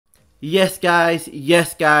Yes, guys.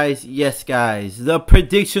 Yes, guys. Yes, guys. The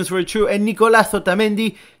predictions were true, and Nicolas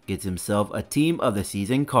Otamendi gets himself a Team of the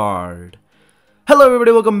Season card. Hello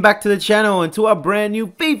everybody, welcome back to the channel and to a brand new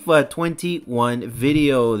FIFA 21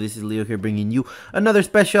 video. This is Leo here bringing you another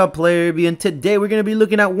special player review, and today we're going to be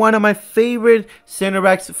looking at one of my favorite center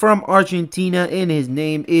backs from Argentina, and his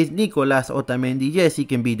name is Nicolas Otamendi. Yes, he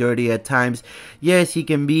can be dirty at times. Yes, he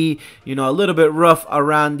can be, a little bit rough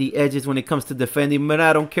around the edges when it comes to defending, but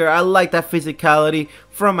I don't care. I like that physicality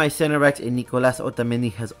from my center backs, and Nicolas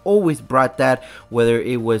Otamendi has always brought that, whether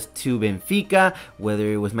it was to Benfica,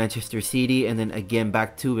 whether it was Manchester City, and then again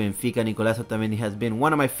back to Benfica. Nicolas Otamendi has been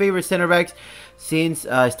one of my favorite center backs since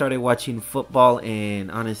I started watching football,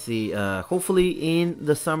 and honestly, hopefully in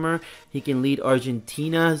the summer he can lead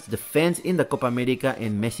Argentina's defense in the Copa America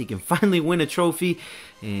and Messi can finally win a trophy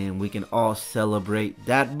and we can all celebrate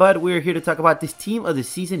that. But we're here to talk about this Team of the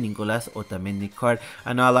Season Nicolas Otamendi card.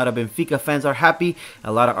 I know a lot of Benfica fans are happy,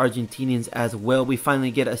 a lot of Argentinians as well. We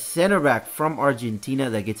finally get a center back from Argentina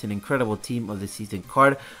that gets an incredible Team of the Season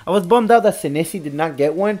card. I was bummed out that Senesi did not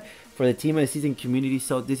get one for the Team of the Season community,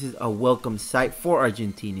 so this is a welcome sight for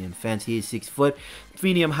Argentinian fans. He is 6 foot,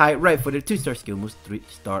 medium height, right-footed, 2-star skill moves,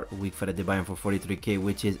 3-star weak footed. They buy him for 43k,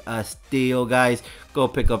 which is a steal, guys. Go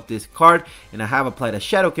pick up this card, and I have applied a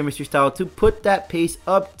shadow chemistry style to put that pace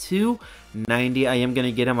up to 90. I am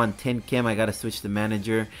gonna get him on 10 chem. I gotta switch the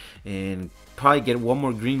manager and probably get one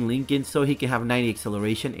more green Lincoln so he can have 90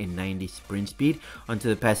 acceleration and 90 sprint speed. Onto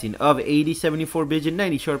the passing of 80, 74 vision,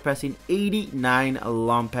 90 short passing, 89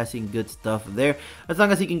 long passing. Good stuff there. As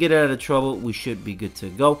long as he can get out of trouble, we should be good to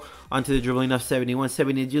go. Onto the dribbling of 71,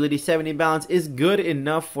 70 agility, 70 balance is good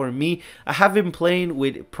enough for me. I have been playing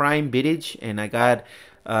with Prime Biddage, and I got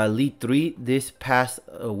League 3 this past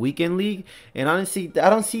weekend league, and honestly I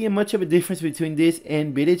don't see much of a difference between this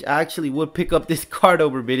and Biddage. I actually would pick up this card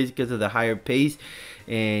over Biddage because of the higher pace,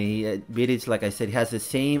 and Biddage, like I said, has the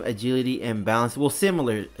same agility and balance, well,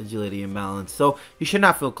 similar agility and balance, so you should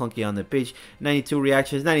not feel clunky on the pitch. 92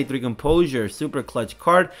 reactions, 93 composure, super clutch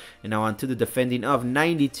card. And now on to the defending of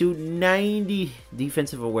 92, 90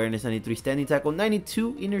 defensive awareness, 93 standing tackle,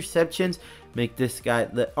 92 interceptions, make this guy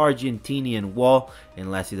the Argentinian wall.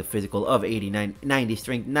 And lastly, the physical of 89, 90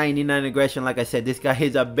 strength, 99 aggression. Like I said, this guy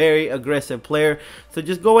is a very aggressive player, so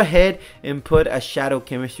just go ahead and put a shadow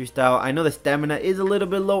chemistry style. I know the stamina is a little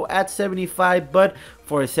bit low at 75, but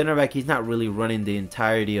for a center back, he's not really running the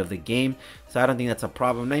entirety of the game, so I don't think that's a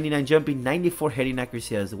problem. 99 jumping, 94 heading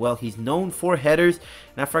accuracy as well. He's known for headers,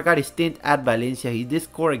 and I forgot his stint at Valencia. He did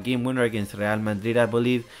score a game winner against Real Madrid, I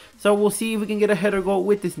believe. So we'll see if we can get a header goal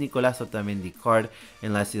with this Nicolas Otamendi card.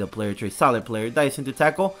 And lastly, the player trait, solid player, dice into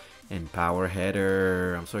tackle, and power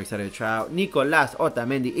header. I'm so excited to try out Nicolas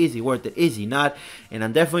Otamendi. Is he worth it? Is he not? And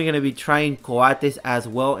I'm definitely going to be trying Coates as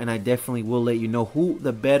well, and I definitely will let you know who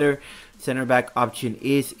the better center back option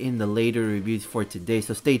is in the later reviews for today.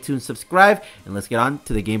 So stay tuned, subscribe, and let's get on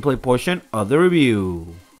to the gameplay portion of the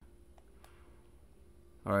review.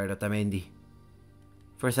 Alright, Otamendi.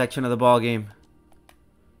 First section of the ball game.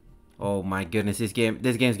 Oh my goodness, this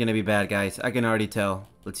game's gonna be bad, guys. I can already tell.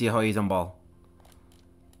 Let's see how he's on ball.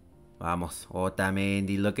 Vamos,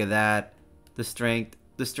 Otamendi, look at that. The strength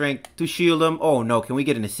to shield him. Oh no, can we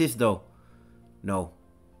get an assist though? No.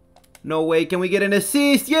 No way, can we get an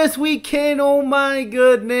assist? Yes, we can. Oh my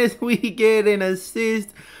goodness, we get an assist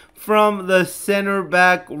from the center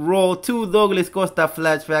back role to Douglas Costa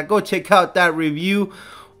flashback. Go check out that review.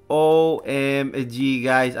 OMG,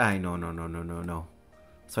 guys. No.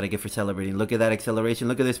 That's what I get for celebrating. Look at that acceleration.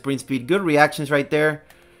 Look at the sprint speed. Good reactions right there.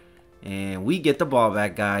 And we get the ball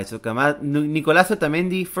back, guys. So come out. Nicolas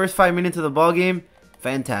Otamendi, first 5 minutes of the ball game.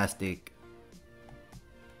 Fantastic.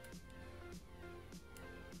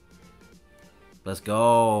 Let's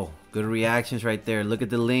go. Good reactions right there. Look at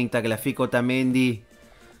the link. Tagliafico Otamendi.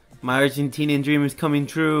 My Argentinian dream is coming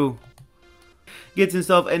true. Gets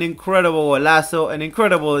himself an incredible golazo, an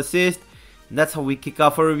incredible assist. And that's how we kick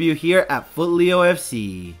off a review here at Leo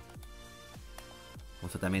FC.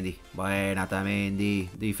 Vamos Otamendi. Buena Otamendi.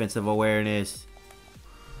 Defensive awareness.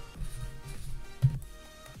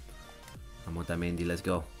 Vamos Otamendi. Let's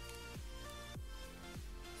go.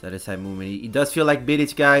 Side to side movement. He does feel like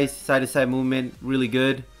Biddage, guys. Side to side movement. Really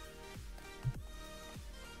good.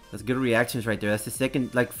 That's good reactions right there. That's the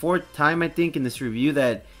second, like fourth time I think in this review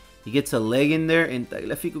that he gets a leg in there. And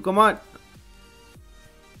Tagliafico, come on.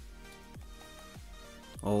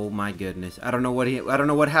 Oh my goodness. I don't know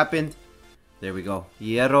what happened. There we go.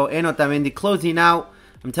 Hierro and Otamendi closing out.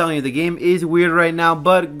 I'm telling you, the game is weird right now,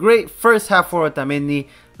 but great first half for Otamendi.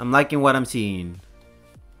 I'm liking what I'm seeing.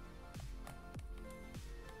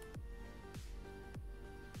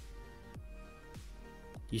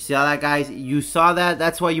 You saw that, guys? You saw that?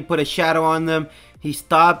 That's why you put a shadow on them. He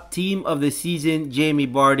stopped team of the season, Jamie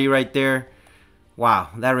Vardy right there. Wow,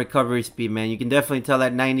 that recovery speed, man. You can definitely tell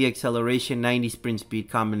that 90 acceleration, 90 sprint speed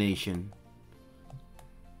combination.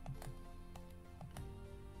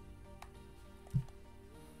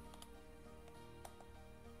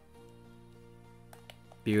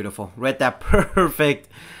 Beautiful. Read that perfect.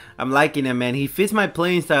 I'm liking him, man. He fits my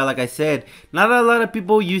playing style, like I said. Not a lot of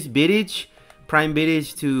people use biddage, prime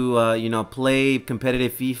biddage, to you know, play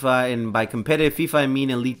competitive FIFA. And by competitive FIFA, I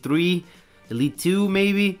mean Elite 3, Elite 2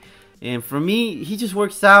 maybe. And for me, he just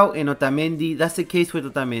works out. And Otamendi, that's the case with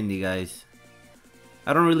Otamendi, guys.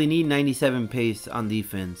 I don't really need 97 pace on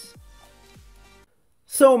defense.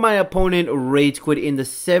 So my opponent rage quit in the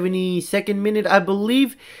 72nd minute, I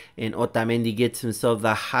believe. And Otamendi gets himself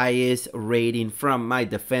the highest rating from my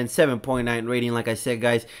defense. 7.9 rating, like I said,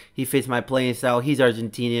 guys. He fits my playing style. He's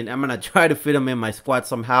Argentinian. I'm going to try to fit him in my squad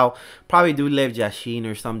somehow. Probably do Lev Yashin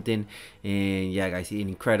or something. And yeah, guys, he's an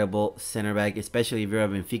incredible center back, especially if you're a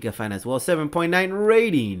Benfica fan as well. 7.9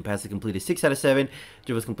 rating. Passes completed 6 out of 7.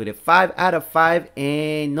 Dribbles completed 5 out of 5.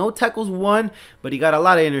 And no tackles 1. But he got a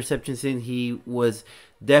lot of interceptions in. He was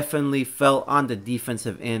definitely fell on the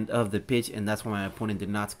defensive end of the pitch, and that's why my opponent did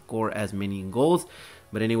not score as many goals.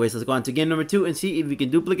 But anyways, let's go on to game number 2 and see if we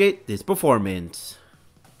can duplicate this performance.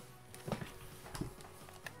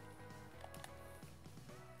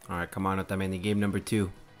 Alright, come on, Otamendi, game number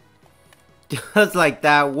 2. Just like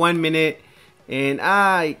that, 1 minute, and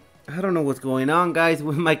I don't know what's going on, guys,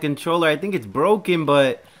 with my controller. I think it's broken,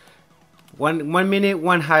 but one minute,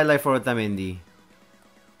 1 highlight for Otamendi.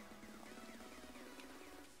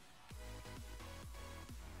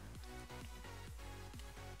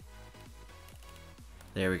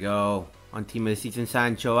 There we go. On team of the season,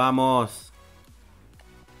 Sancho. Vamos.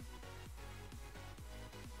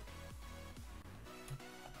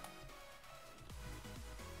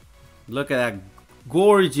 Look at that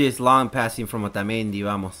gorgeous long passing from Otamendi.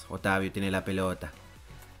 Vamos. Otavio tiene la pelota.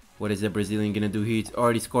 What is the Brazilian going to do? He's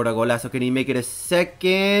already scored a golazo. Can he make it a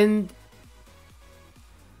second?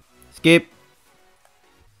 Skip.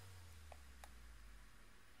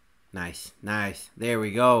 Nice. Nice. There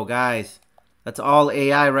we go, guys. That's all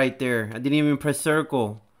AI right there. I didn't even press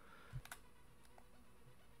circle.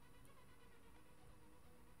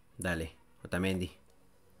 Dale, Otamendi.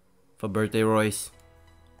 For birthday Royce.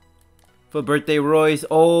 For birthday Royce.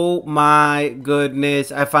 Oh my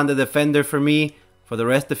goodness. I found the defender for me for the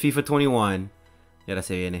rest of FIFA 21. Y ahora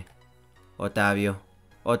se viene. Otavio.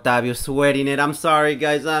 Otavio sweating it. I'm sorry,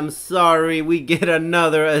 guys. I'm sorry. We get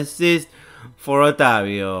another assist for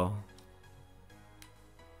Otavio.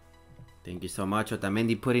 Thank you so much,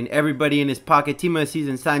 Otamendi, putting everybody in his pocket. Team of the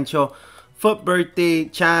season, Sancho. Foot birthday,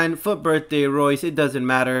 Chan. Foot birthday, Royce. It doesn't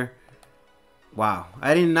matter. Wow.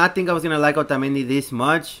 I did not think I was going to like Otamendi this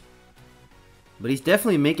much. But he's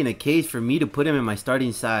definitely making a case for me to put him in my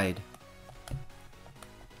starting side.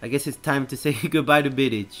 I guess it's time to say goodbye to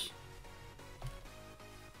Bidic.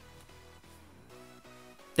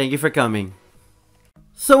 Thank you for coming.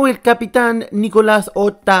 So el Capitan Nicolas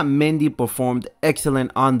Otamendi performed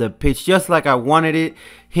excellent on the pitch, just like I wanted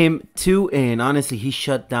him to. And honestly, he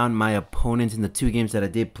shut down my opponents in the 2 games that I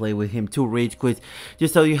did play with him. 2 rage quits.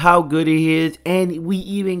 Just tell you how good he is. And we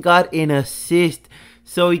even got an assist.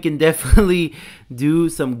 So he can definitely do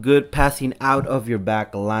some good passing out of your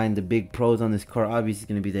back line. The big pros on this car obviously is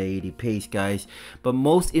going to be the 80 pace, guys. But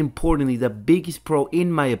most importantly, the biggest pro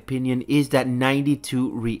in my opinion is that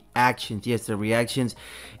 92 reactions. Yes, the reactions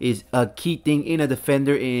is a key thing in a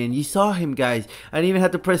defender. And you saw him, guys. I didn't even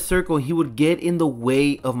have to press circle. He would get in the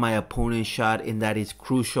way of my opponent's shot, and that is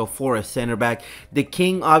crucial for a center back. The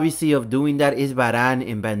king, obviously, of doing that is Varane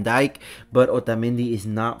and Van Dijk. But Otamendi is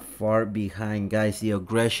not far behind, guys. The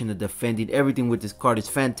aggression, the defending, everything with this card is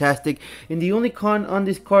fantastic. And the only con on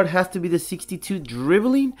this card has to be the 62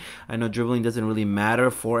 dribbling. I know dribbling doesn't really matter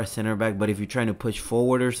for a center back, but if you're trying to push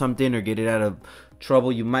forward or something or get it out of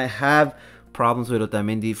trouble, you might have problems with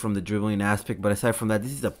Otamendi from the dribbling aspect. But aside from that,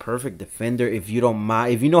 this is a perfect defender if you don't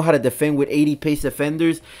mind, if you know how to defend with 80 pace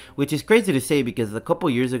defenders, which is crazy to say because a couple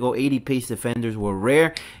years ago 80 pace defenders were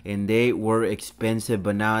rare and they were expensive,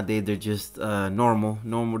 but nowadays they're just normal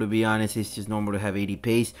to be honest. It's just normal to have 80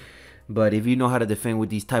 pace. But if you know how to defend with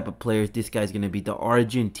these type of players, this guy's going to be the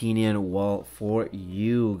Argentinian wall for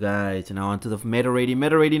you guys. And now on to the meta rating.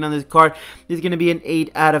 Meta rating on this card is going to be an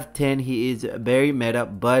 8 out of 10. He is very meta,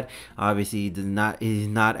 but obviously he's not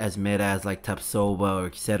as meta as like Tapsoba or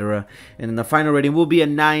etc. And then the final rating will be a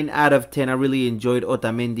 9 out of 10. I really enjoyed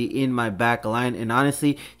Otamendi in my back line, and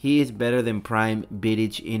honestly, he is better than Prime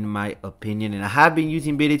Vidic in my opinion. And I have been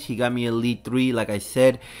using Vidic. He got me Elite 3, like I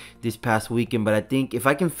said, this past weekend. But I think if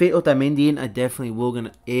I can fit Otamendi in, I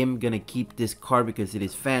definitely am gonna keep this card because it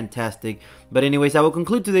is fantastic. But anyways, I will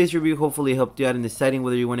conclude today's review. Hopefully it helped you out in deciding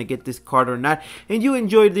whether you want to get this card or not, and you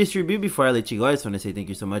enjoyed this review. Before I let you go, I just want to say thank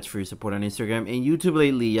you so much for your support on Instagram and YouTube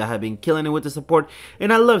lately. Y'all have been killing it with the support,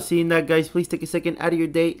 and I love seeing that, guys. Please take a second out of your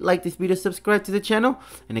day, like this video, subscribe to the channel,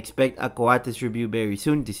 and expect a Coates review very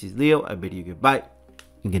soon. This is Leo. I bid you goodbye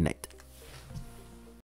and good night.